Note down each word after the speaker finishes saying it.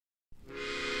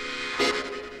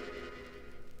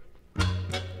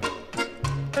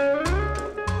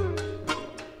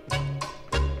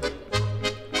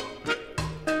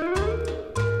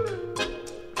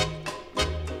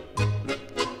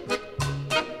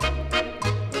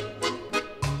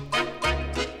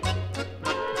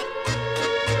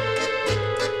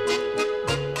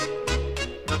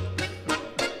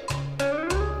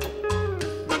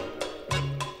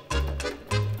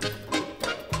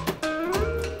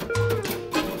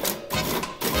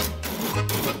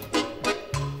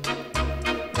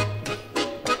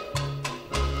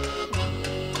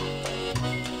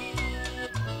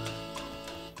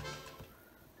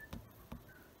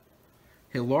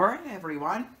Hello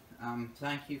everyone,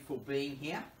 thank you for being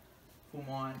here for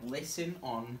my lesson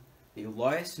on the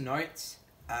lowest notes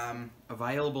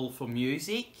available for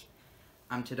music.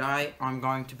 Today I'm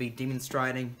going to be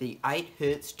demonstrating the 8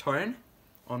 Hz tone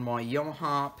on my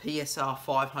Yamaha PSR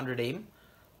 500M.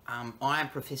 I am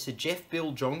Professor Jeff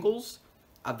Bill Jongles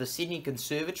of the Sydney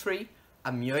Conservatory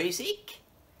of Music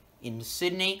in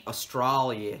Sydney,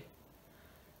 Australia.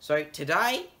 So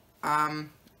today,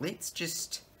 let's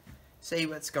just see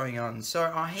what's going on.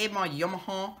 So I have my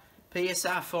Yamaha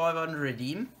PSR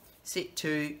 500M set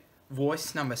to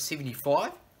voice number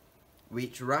 75,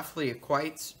 which roughly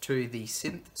equates to the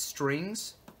synth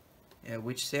strings,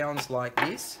 which sounds like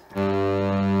this. So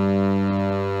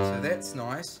that's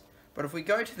nice. But if we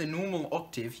go to the normal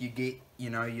octave, you get,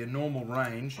 your normal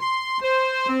range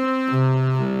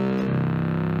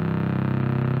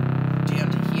down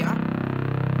to here,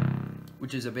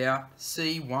 which is about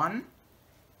C1.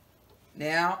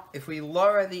 Now, if we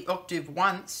lower the octave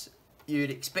once,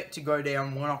 you'd expect to go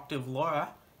down 1 octave lower,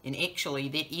 and actually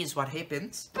that is what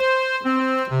happens.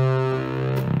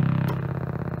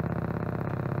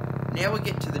 Now we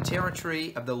get to the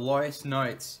territory of the lowest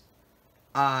notes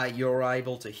you're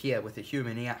able to hear with a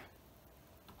human ear.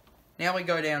 Now we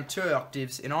go down 2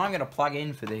 octaves, and I'm going to plug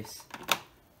in for this.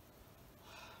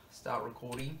 Start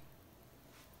recording.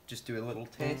 Just do a little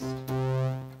test.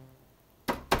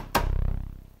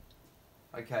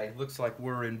 Okay, looks like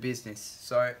we're in business.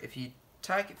 So if you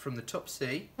take it from the top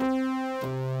C,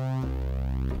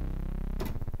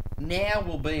 now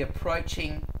we'll be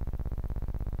approaching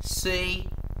C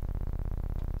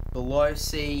below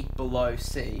C below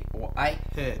C, or 8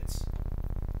 Hz.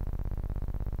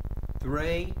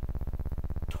 3,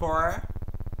 2,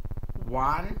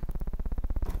 1,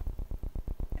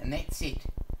 and that's it.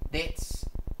 That's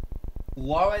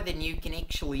lower than you can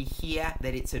actually hear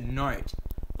that it's a note.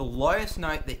 The lowest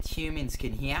note that humans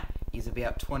can hear is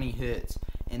about 20 Hz,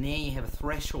 and there you have a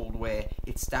threshold where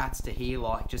it starts to hear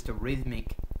like just a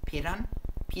rhythmic pattern.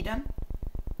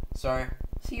 So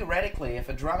theoretically, if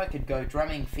a drummer could go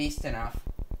drumming fast enough,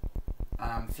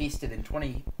 faster than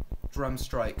 20 drum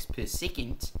strokes per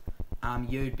second,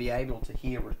 you'd be able to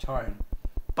hear a tone.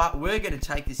 But we're going to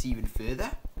take this even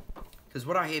further, because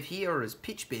what I have here is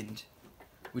pitch bend,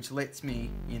 which lets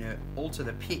me, alter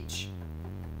the pitch.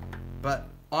 But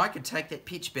I could take that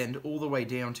pitch bend all the way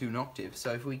down to an octave.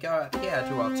 So if we go up here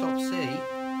to our top C,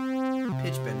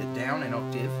 pitch bend it down an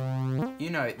octave, you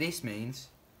know what this means.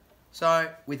 So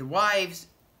with waves,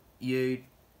 you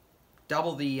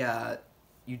double the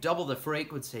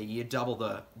frequency. You double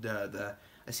the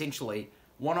essentially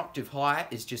 1 octave higher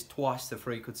is just twice the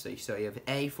frequency. So you have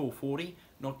A440,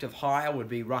 an octave higher would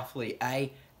be roughly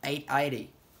A880,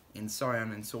 and so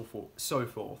on and so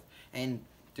forth. And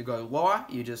to go lower,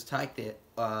 you just take that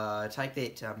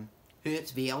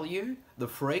Hertz value, the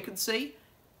frequency,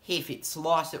 half it,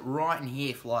 slice it right in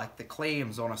half like the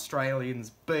clams on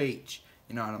Australian's beach.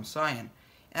 You know what I'm saying?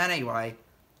 Anyway,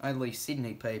 only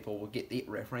Sydney people will get that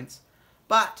reference.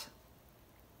 But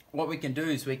what we can do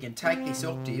is we can take this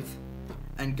octave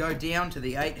and go down to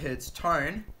the 8 Hz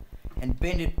tone and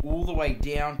bend it all the way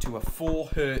down to a 4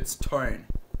 Hz tone.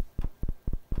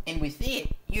 And with that,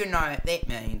 you know what that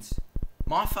means.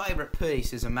 My favourite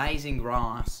piece is Amazing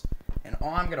Grass, and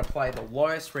I'm going to play the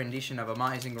lowest rendition of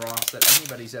Amazing Grass that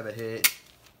anybody's ever heard.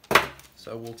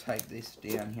 So we'll take this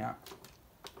down here.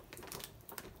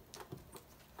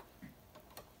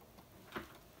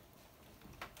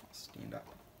 Stand up.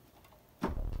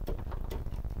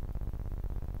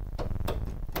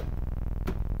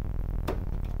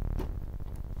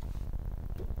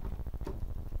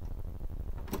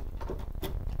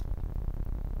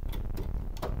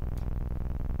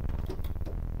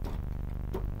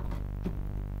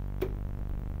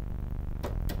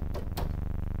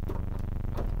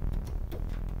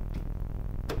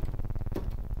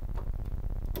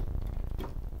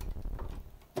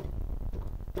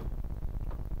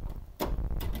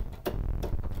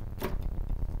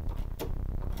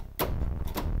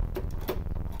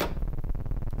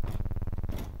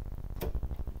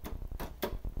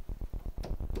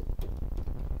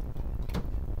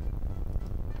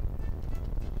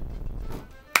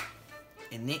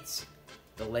 And that's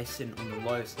the lesson on the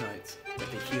lowest notes that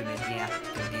the human ear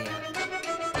can hear.